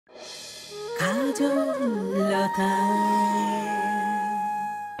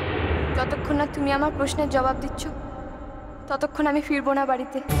যতক্ষণ না তুমি আমার প্রশ্নের জবাব দিচ্ছ ততক্ষণ আমি ফিরবো না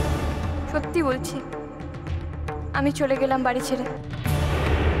বাড়িতে। সত্যি বলছি, আমি চলে গেলাম বাড়ি ছেড়ে।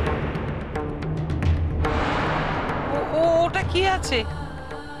 ওটা কি আছে?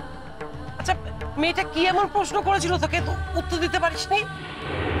 আচ্ছা, মেয়েটা কি এমন প্রশ্ন করেছিল তোকে উত্তর দিতে পারিসনি?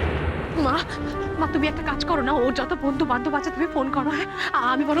 মা মা তুমি একটা কাজ করো না, ওর যত বন্ধু বান্ধব আছে তুমি ফোন করো। হ্যাঁ,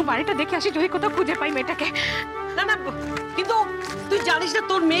 আমি বরং বাড়িটা দেখে আসি, যদি কোথাও খুঁজে পাই মেয়েটাকে। না না, কিন্তু তুই জানিস না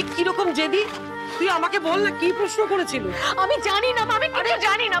তোর মেয়ে কিরকম জেদি? তুই আমাকে বল না কি প্রশ্ন করেছিল। আমি জানি না মা, আমি কিছু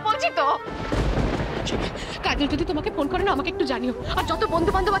জানি না, বলছি তো। কাজল যদি তোমাকে ফোন করে না আমাকে একটু জানিও। আর যত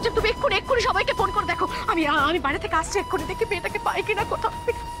বন্ধু বান্ধব আছে তুমি এক্ষুনি সবাইকে ফোন করে দেখো। আমি বাড়ি থেকে আসছি, এক্ষুনি দেখি মেয়েটাকে পাই কিনা কোথাও।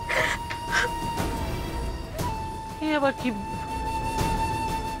 আবার কি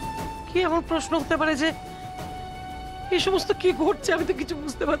কি এমন প্রশ্ন হতে পারে যে এই সমস্ত কি ঘটছে আমি তো কিছু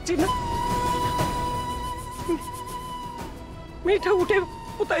বুঝতে পারছি না। মেয়েটা উঠে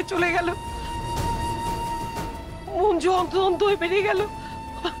কোথায় চলে গেল? মঞ্জু অন্ত হয়ে বেরিয়ে গেল।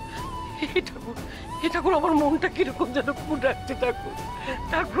 ঠাকুর আমার মনটা কিরকম যেন খুব রাখছে।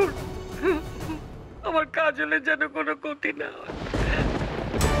 ঠাকুর আমার কাজলের যেন কোনো ক্ষতি না হয়।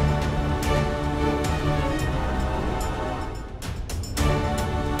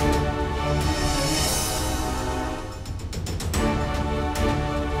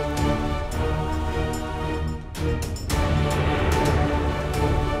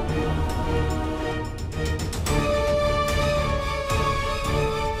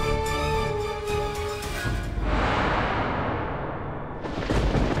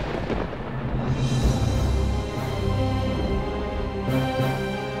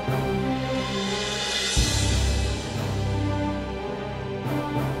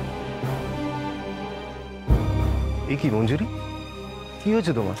 কি মঞ্জুরি, কি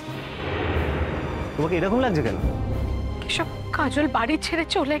হয়েছে তোমার? তোমাকে এরকম লাগছে কেন? কেশব, কাজল বাড়ি ছেড়ে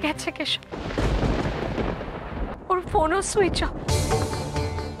চলে গেছে। কেশব, ওর ফোনও সুইচ অফ।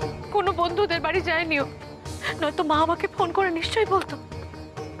 কোনো বন্ধুদের বাড়ি যায়নিও, নয়তো মা আমাকে ফোন করে নিশ্চয়ই বলতো।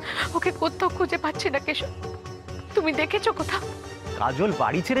 ওকে কোথাও খুঁজে পাচ্ছি না। কেশব, তুমি দেখেছো কোথাও? কাজল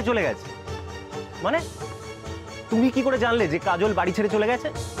বাড়ি ছেড়ে চলে গেছে মানে? তুমি কি করে জানলে যে কাজল বাড়ি ছেড়ে চলে গেছে?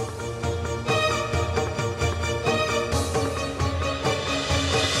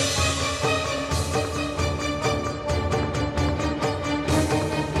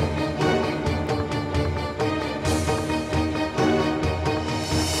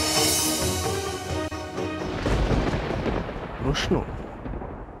 প্রশ্ন?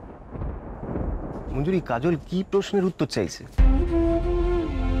 মঞ্জুরি, কাজল কি প্রশ্নের উত্তর চাইছে?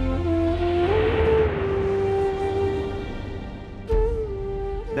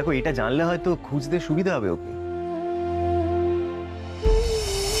 দেখো, এটা জানলে হয়তো খুঁজতে সুবিধা হবে ওকে।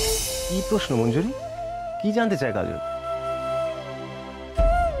 কি প্রশ্ন মঞ্জুরি? কি জানতে চায় কাজল?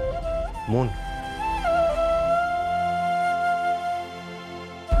 মন?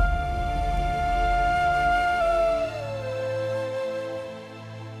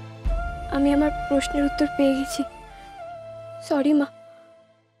 আমি আমার প্রশ্নের উত্তর পেয়ে গেছি। সরি মা,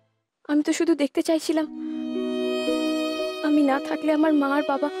 আমি তো শুধু দেখতে চাইছিলাম আমি না থাকলে আমার মা আর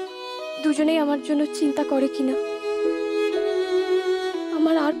বাবা দুজনেই আমার জন্য চিন্তা করে কিনা।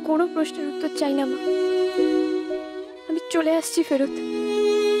 আমার আর কোনো প্রশ্নের উত্তর চাই না মা, আমি চলে আসছি ফেরত।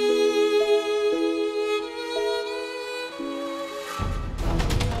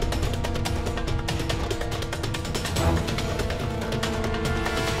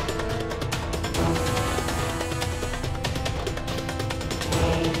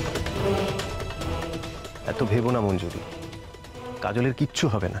 এত ভেবো না মঞ্জুরি, কাজলের কিচ্ছু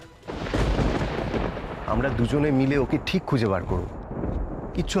হবে না। আমরা দুজনে মিলে ওকে ঠিক খুঁজে বার করব,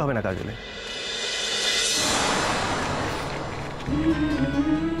 কিচ্ছু হবে না কাজলের।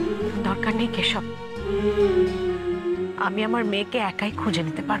 দরকার নেই কেশব, আমি আমার মেয়েকে একাই খুঁজে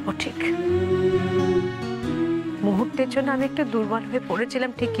নিতে পারবো। ঠিক মুহূর্তের জন্য আমি একটু দুর্বল হয়ে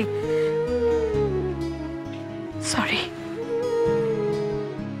পড়েছিলাম ঠিকই, সরি।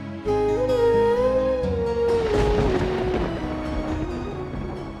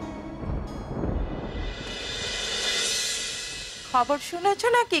 খবর শুনেছ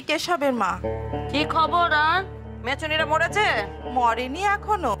নাকি কেশবের মা? কি খবর? আর মেচুনিরা মরেছে? মরেনি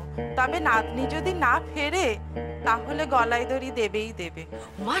এখনো, তবে নাতনি যদি না ফেরে তাহলে গলায় দড়ি দেবেই দেবে।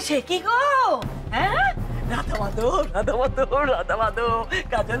 মা সে কি গো? হ্যাঁ, রাধা মাধব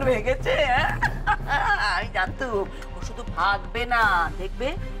কাজল ভেঙেছে। আমি জানতুম ও শুধু ভাগবে না, দেখবে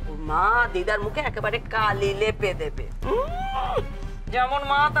ওর মা দিদার মুখে একেবারে কালি লেপে দেবে। যেমন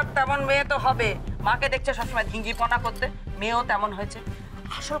মা তার তেমন মেয়ে তো হবে। মাকে দেখছে সবসময় ধিঙ্গিপনা করতে, মেয়েও তেমন হয়েছে।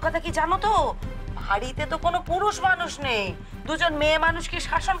 আসল কথা কি জানো তো, বাড়িতে তো কোনো পুরুষ মানুষ নেই, দুজন মেয়ে মানুষ কি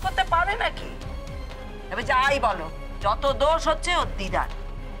শাসন করতে পারে নাকি? এবার যাই বলো, যত দোষ হচ্ছে ওর দিদার,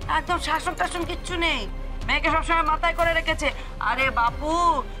 একদম শাসন টাসন কিচ্ছু নেই, মেয়েকে সবসময় মাথায় করে রেখেছে। আরে বাপু,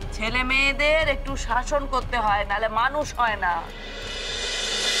 ছেলে মেয়েদের একটু শাসন করতে হয়, নাহলে মানুষ হয় না।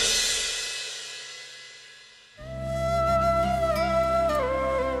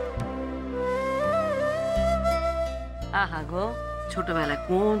 আহা গো,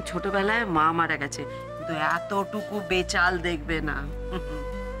 ছোটবেলায় মা মারা গেছে, কিন্তু এতটুকু বেচাল দেখবে না।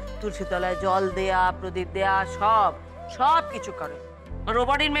 তুলসী তলায় জল দেয়া, প্রদীপ দেয়া, সব কিছু করে।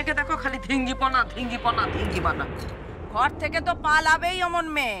 রোবটির মেয়েকে দেখো, খালি ধিঙ্গিপনা। ঘর থেকে তো পালাবেই অমন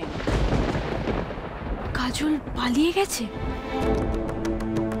মেয়ে। কাজল পালিয়ে গেছে?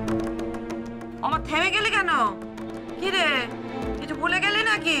 আমার থেমে গেলি কেন? কি রে, কিছু ভুলে গেলি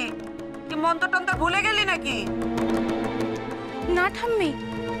নাকি? কি মন্ত্র টন্ত্র ভুলে গেলি নাকি? না ঠাম্মি,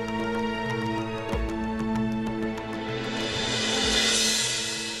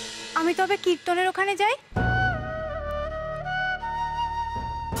 আমি তবে কীর্তনের ওখানে যাই,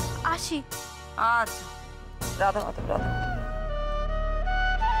 আসি। আচ্ছা, রাধা মাধব।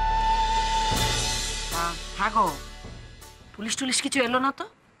 হ্যাঁ গো, পুলিশ কিছু এলো না তো?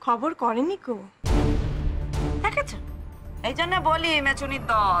 খবর করেনি কো? দেখেছ, এই জন্য বলি মেচুনির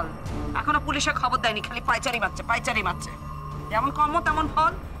দল এখনো পুলিশে খবর দেয়নি, খালি পাইচারি মারছে। যেমন কর্ম তেমন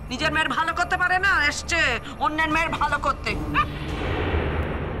ফল। নিজের মেয়ের ভালো করতে পারে না, এসছে অন্যের মেয়ের ভালো করতে।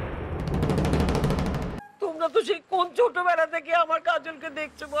 তোমরা তো সেই কোন ছোটবেলা থেকে আমার কাজলকে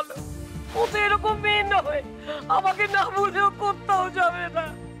দেখছো বলো? ও তো এরকম মেয়ে নয়, আমাকে না বলেও কোথাও যাবে না।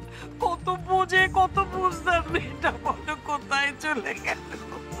 কত বোঝে, কত বুঝতাম, মেয়েটা বলো কোথায় চলে গেল,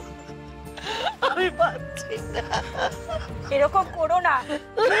 আমি পাচ্ছি না। এরকম করো না,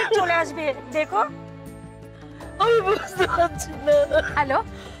 চলে আসবে দেখো। আমি বুঝতে পারছি না।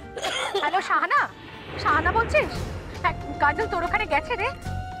 হ্যালো শাহানা বলছিস? কাজল তোর ওখানে গেছে রে?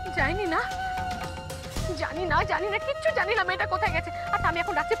 জানি না কিচ্ছু জানি না মেয়েটা কোথায় গেছে। আচ্ছা আমি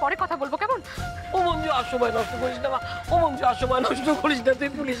এখন রাত্রে পরে কথা বলবো, কেমন? ও মঞ্জু, অসময় নষ্ট করিস না মা। তুই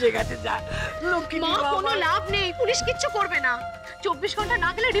পুলিশের কাছে যা। লক্ষ্মী মা, কোনো লাভ নেই, পুলিশ কিচ্ছু করবে না। 24 ঘন্টা না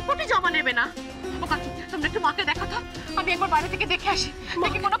গেলে রিপোর্টই জমা নেবে না। ও কাকি, তোমরা একটু মাকে দেখো তো, আমি একবার বাইরে থেকে দেখে আসি,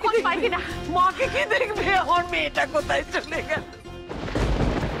 দেখি কোনো খোঁজ পাই কিনা। মাকে কি দেখবে? আমার মেয়েটা কোথায় চলে গেল?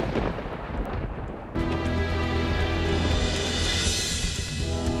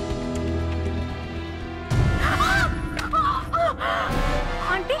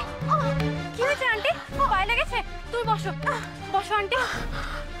 আন্টি, কি হয়েছে আন্টি? পায়ে লেগেছে? তুমি বসো আন্টি।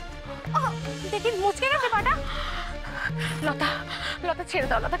 দেখি মুচকে গেছে পাটা। লতা ছেড়ে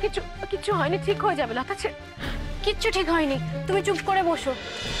দাও, লতা কিচ্ছু হয়নি, ঠিক হয়ে যাবে। লতা কিচ্ছু ঠিক হয়নি, তুমি চুপ করে বসো।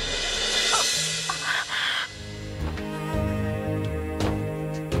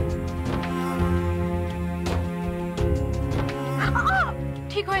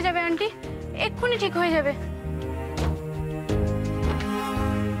 ঠিক হয়ে যাবে আন্টি, এক্ষুনি ঠিক হয়ে যাবে।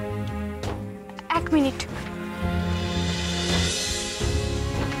 1 minute.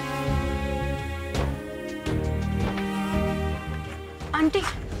 Aunty,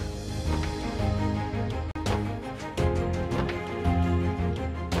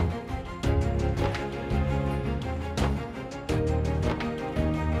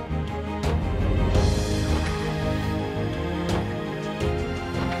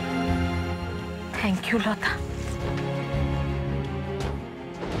 thank you Lata.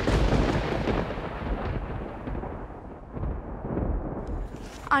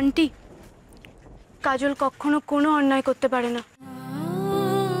 Aunty, কাজল কখনো কোনো অন্যায় করতে পারে না।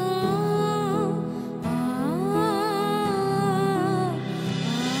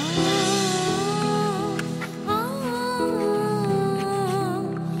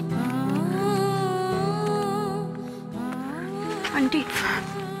 আন্টি,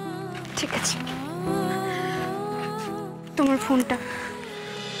 ঠিক আছে, তোমার ফোনটা।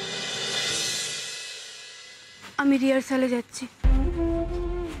 আমি রিহার্সালে যাচ্ছি,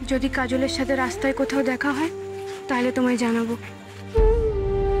 যদি কাজলের সাথে রাস্তায় কোথাও দেখা হয় তাহলে তোমায় জানাবো।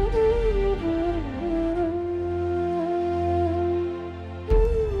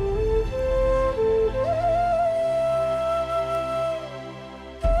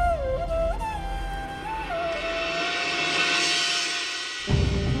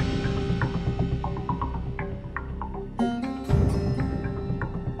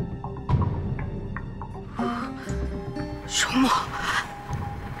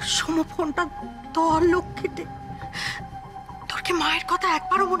 সোমো, ফোনটা ধর লক্ষ্মীতে। তোর কি মায়ের কথা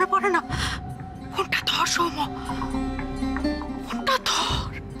একবারও মনে পড়ে না? ফোনটা ধর সোমো, ফোনটা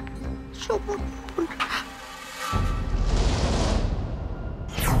ধর সোমো।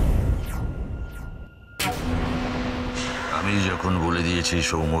 আমি যখন বলে দিয়েছি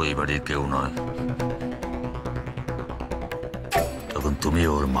সৌম্য এই বাড়ির কেউ নয়, তখন তুমি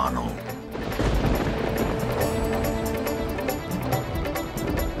ওর মা নও।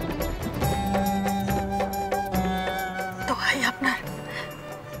 তো ভাই আপনার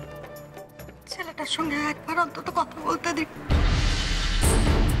ছেলেটার সঙ্গে একবার অন্তত কথা বলতে দিন।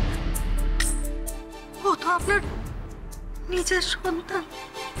 ও তো আপনার নিজের সন্তান।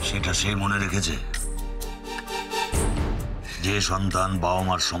 সেটা সে মনে রেখেছে? যে সন্তান বাবা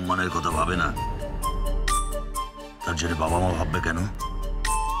মার সম্মানের কথা ভাবে না, তার জন্য বাবা মা ভাববে কেন?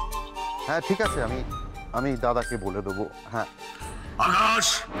 হ্যাঁ ঠিক আছে, আমি দাদাকে বলে দেবো। হ্যাঁ আকাশ,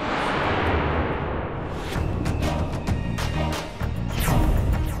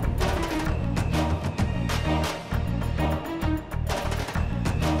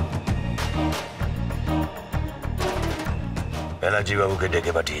 ব্যানার্জি বাবুকে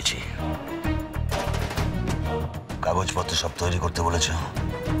ডেকে পাঠিয়েছি। কাগজপত্র সব তৈরি করতে বলেছ?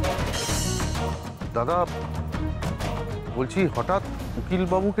 দাদা বলছি, হঠাৎ উকিল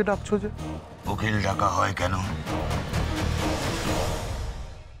বাবুকে ডাকছো যে? উকিল ডাকা হয় কেন?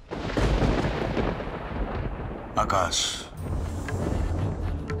 আকাশ,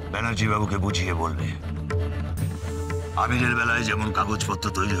 ব্যানার্জি বাবুকে বুঝিয়ে বলবে আমিরের বেলায় যেমন কাগজপত্র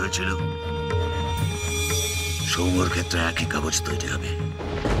তৈরি হয়েছিল, সৌম্যর ক্ষেত্রে একই কাগজ তৈরি হবে।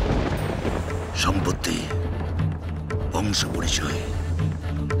 সম্পত্তি, বংশ পরিচয়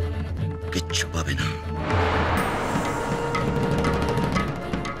কিচ্ছু পাবে না।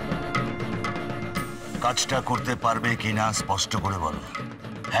 কাজটা করতে পারবে কিনা স্পষ্ট করে বলো,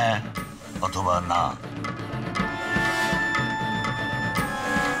 হ্যাঁ অথবা না।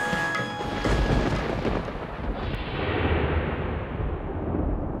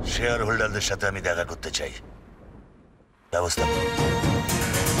 শেয়ার হোল্ডারদের সাথে আমি দেখা করতে চাই, ব্যবস্থা করুন।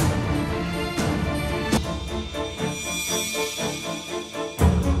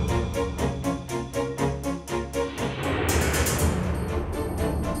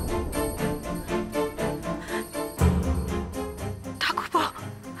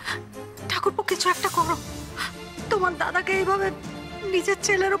 ঠাকুরপো কিছু একটা করো, তোমার দাদাকে এইভাবে নিজের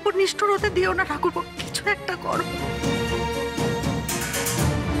ছেলের উপর নিষ্ঠুর হতে দিও না। ঠাকুরপো কিছু একটা করো।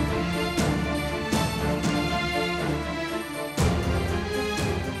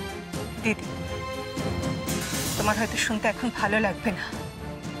 দিদি, তোমার হয়তো শুনতে এখন ভালো লাগবে না,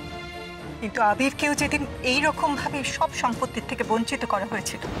 কিন্তু আবিরকেও যেদিন এইরকম ভাবে সব সম্পত্তির থেকে বঞ্চিত করা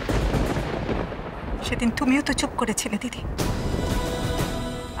হয়েছিল, সেদিন তুমিও তো চুপ করেছিলে দিদি।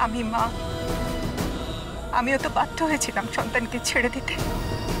 আমি মা, আমিও তো বাধ্য হয়েছিলাম সন্তানকে ছেড়ে দিতে।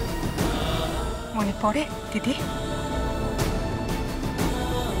 মনে পড়ে দিদি?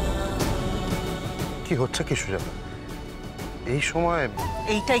 কি হচ্ছে কি সুজাতা এই সময়?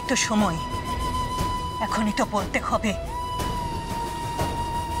 এইটাই তো সময়, এখনই তো বলতে হবে।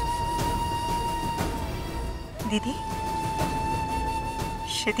 দিদি,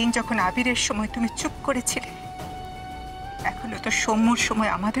 সেদিন যখন আবিরের সময় তুমি চুপ করেছিলে, এখনো তো সৌম্যর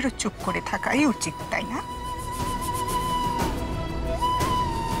সময় আমাদেরও চুপ করে থাকাই উচিত, তাই না?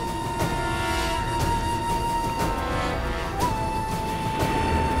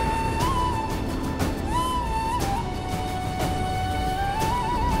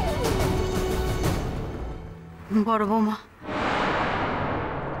 বড় বৌমা,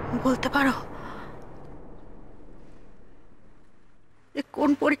 বলতে পারো কোন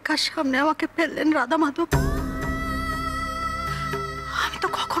পরীক্ষার সামনে আমাকে ফেললেন রাধা মাধব? আমি তো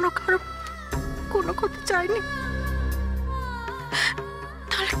কখনো কারো কোনো কথা চাইনি,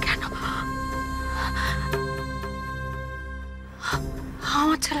 তাহলে কেন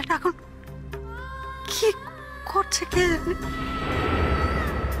আমার ছেলেটা এখন কি করছে কে জানে?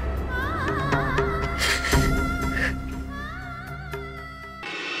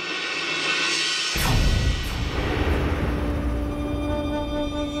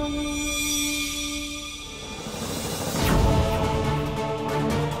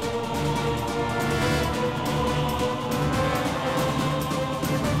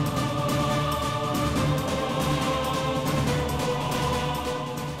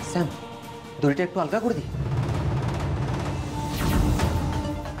 স্যাম, দড়িটা একটু আলগা করে দি।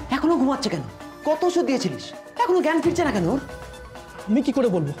 এখনো ঘুমাচ্ছে কেন? কত ওষুধ দিয়েছিলিস, এখনো জ্ঞান ফিরছে না কেন ওর? আমি কি করে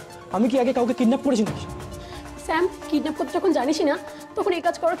বলবো? আমি কি আগে কাউকে কিডন্যাপ করেছি নাকি? স্যাম, কিডন্যাপ করতে যখন জানিসই না, তখন এই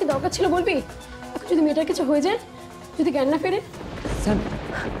কাজ করার কি দরকার ছিল বলবি? এখন যদি মেয়েটার কিছু হয়ে যায়, যদি জ্ঞান না ফেরে? স্যাম,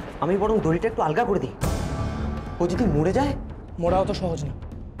 আমি বরং দড়িটা একটু আলগা করে দিই। ও যদি মরে যায়? মরা অত সহজ না,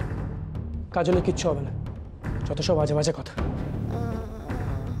 কাজলে কিচ্ছু হবে না, যত সব বাজে বাজে কথা।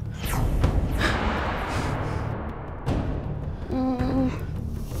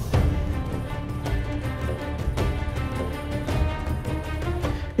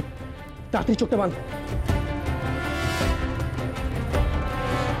 তাড়াতাড়ি চোখটা বাঁধ।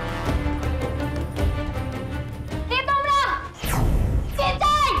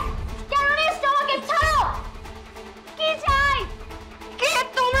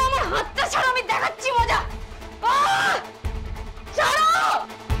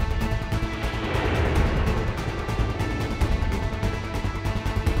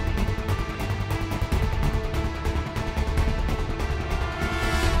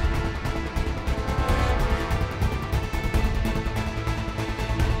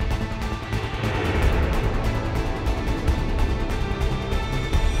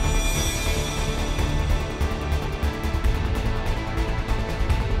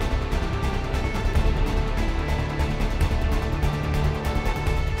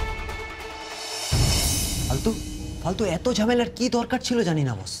 ফালতু এত ঝামেলার কি দরকার ছিল জানি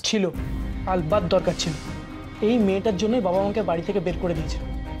না বস। ছিল, আলবাত দরকার ছিল। এই মেয়েটার জন্যই বাবা আমাকে বাড়ি থেকে বের করে দিয়েছে,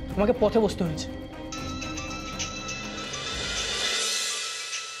 আমাকে পথে বসতে হয়েছে।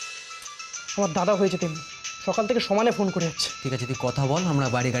 আমার দাদা হয়েছে তেমনি, সকাল থেকে সমানে ফোন করে যাচ্ছে। ঠিক আছে তুই কথা বল, আমরা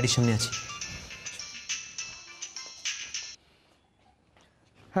বাড়ি গাড়ির সামনে আছি।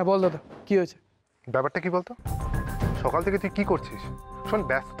 হ্যাঁ বল দাদা, কি হয়েছে? ব্যাপারটা কি বলতো? সকাল থেকে তুই কি করছিস? শোন,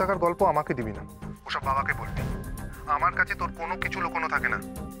 ব্যস্ত থাকার গল্প আমাকে দিবি না, ওসব বাবাকে বলবি। আমার কাছে তোর কোনো কিছু লুকোনো থাকে না।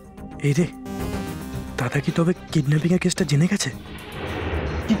 এই রে, দাদা কি তবে কিডন্যাপিং এর কেসটা জেনে গেছে?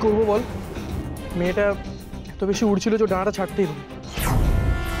 কি করবো বল, মেয়েটা এত বেশি উড়ছিল যে ডানাটা ছাড়তেই হবে।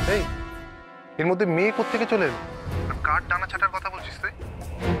 এই, এর মধ্যে মেয়ে কোত্থেকে চলে এলো? কার ডানা ছাটার কথা বলছিস তুই?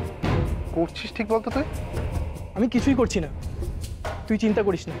 করছিস ঠিক বলতো তুই? আমি কিছুই করছি না, তুই চিন্তা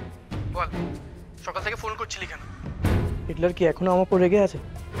করিস না। বল, সকাল থেকে ফোন করছিলি কেন? হিটলার কি এখনো আমার উপর রেগে আছে?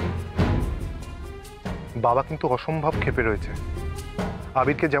 বাবা কিন্তু অসম্ভব ক্ষেপে রয়েছে।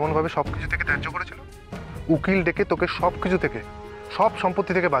 আবিরকে যেমনভাবে সবকিছু থেকে ত্যায্য করেছিল, উকিল ডেকে তোকে সবকিছু থেকে, সব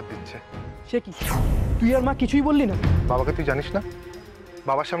সম্পত্তি থেকে বাদ দিচ্ছে। সে কি, তুই আর মা কিছুই বললি না? বাবাকে তুই জানিস না,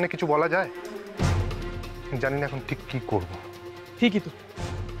 বাবার সামনে কিছু বলা যায়? জানি না এখন ঠিক কি করব। ঠিকই তো,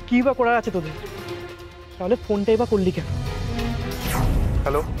 কি বা করার আছে তোদের? তাহলে ফোনটাই বা করলি কেন?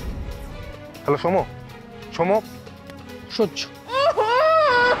 Hello hello, সোমো, সোমো। সহ্য।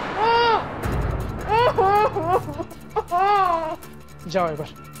 যাও এবার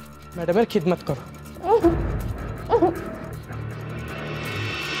ম্যাডামের খিদমত করো।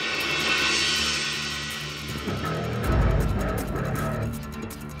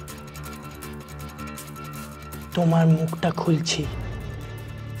 তোমার মুখটা খুলছি,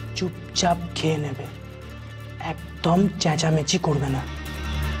 চুপচাপ খেয়ে নেবে, একদম চেঁচামেচি করবে না,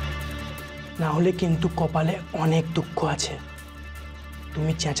 না হলে কিন্তু কপালে অনেক দুঃখ আছে।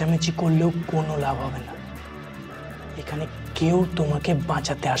 তুমি চেঁচামেচি করলেও কোনো লাভ হবে না, এখানে কেউ তোমাকে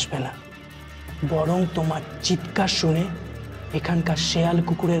বাঁচাতে আসবে না, বরং তোমার চিৎকার শুনে এখানকার শেয়াল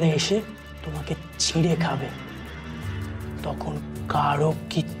কুকুরেরা এসে তোমাকে ছিঁড়ে খাবে, তখন কারো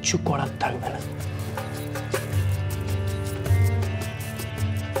কিচ্ছু করার থাকবে না।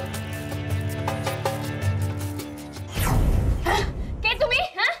 কে তুমি?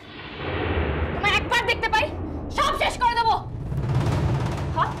 হ্যাঁ, তোমায় একবার দেখতে পাই সব শেষ করে দেবো।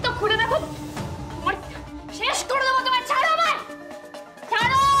 হাত তো খুলে দেখো, তোমার শেষ করে দেবো। তোমার ছাড়ো, আমায়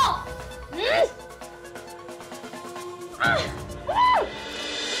ছাড়ো।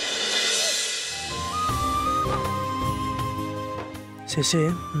 শেষে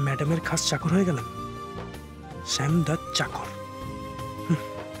ম্যাডামের খাস চাকর হয়ে গেলাম, শ্যাম দা চাকর।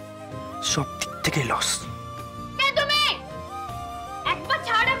 সব দিক থেকে লস। কে তুমি? একবার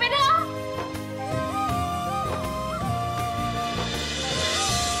ছাড়ে বেরো।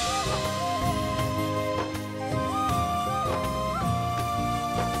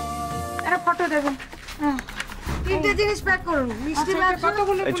 একটা ফটো দেবেন। তিনটে জিনিস প্যাক করুন, মিষ্টি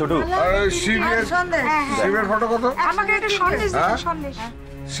কতগুলো? এই ছোটু, শিবের সন্দেশ। শিবের ফটো কত? আমাকে একটা সন্দেশ দিন, সন্দেশ।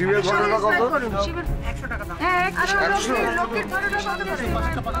 শিবের ফটোটা কত? শিবের 100 টাকা দাও। হ্যাঁ, 100। লোকের ফটোটা কত করে?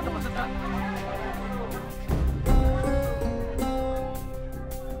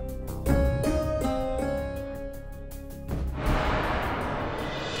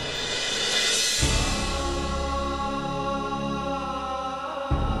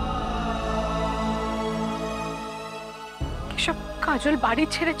 কেশব, কাজল বাড়ি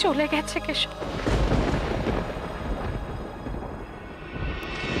ছেড়ে চলে গেছে। কেশব,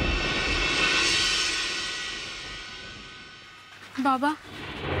 বাবা।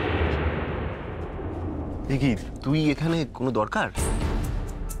 দেখি তুই এখানে কোনো দরকার?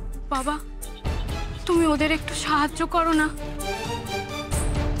 বাবা, তুমি ওদের একটু সাহায্য করো না।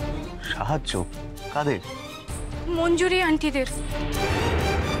 সাহায্য? কাদের? মঞ্জুরি আন্টিদের।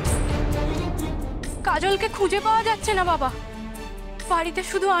 কাজলকে খুঁজে পাওয়া যাচ্ছে না বাবা, বাড়িতে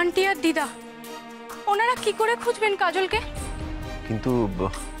শুধু আন্টি আর দিদা, ওনারা কি করে খুঁজবেন কাজলকে? কিন্তু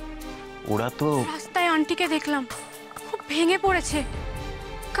ওরা তো রাস্তায় আন্টিকে দেখলাম, খুব ভেঙে পড়েছে,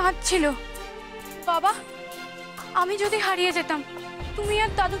 কাঁদছিল। বাবা, আমি যদি হারিয়ে যেতাম, তুমি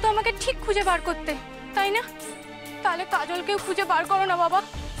আর দাদু তো আমাকে ঠিক খুঁজে বার করতে, তাই না? তাহলে কাজলকেও খুঁজে বার করো না বাবা।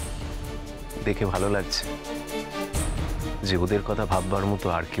 দেখে ভালো লাগছে যে ওদের কথা ভাববার মতো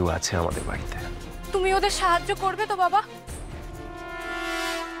আর কেউ আছে আমাদের বাড়িতে। তুমি ওদের সাহায্য করবে তো বাবা?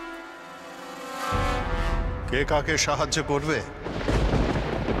 কে কাকে সাহায্য করবে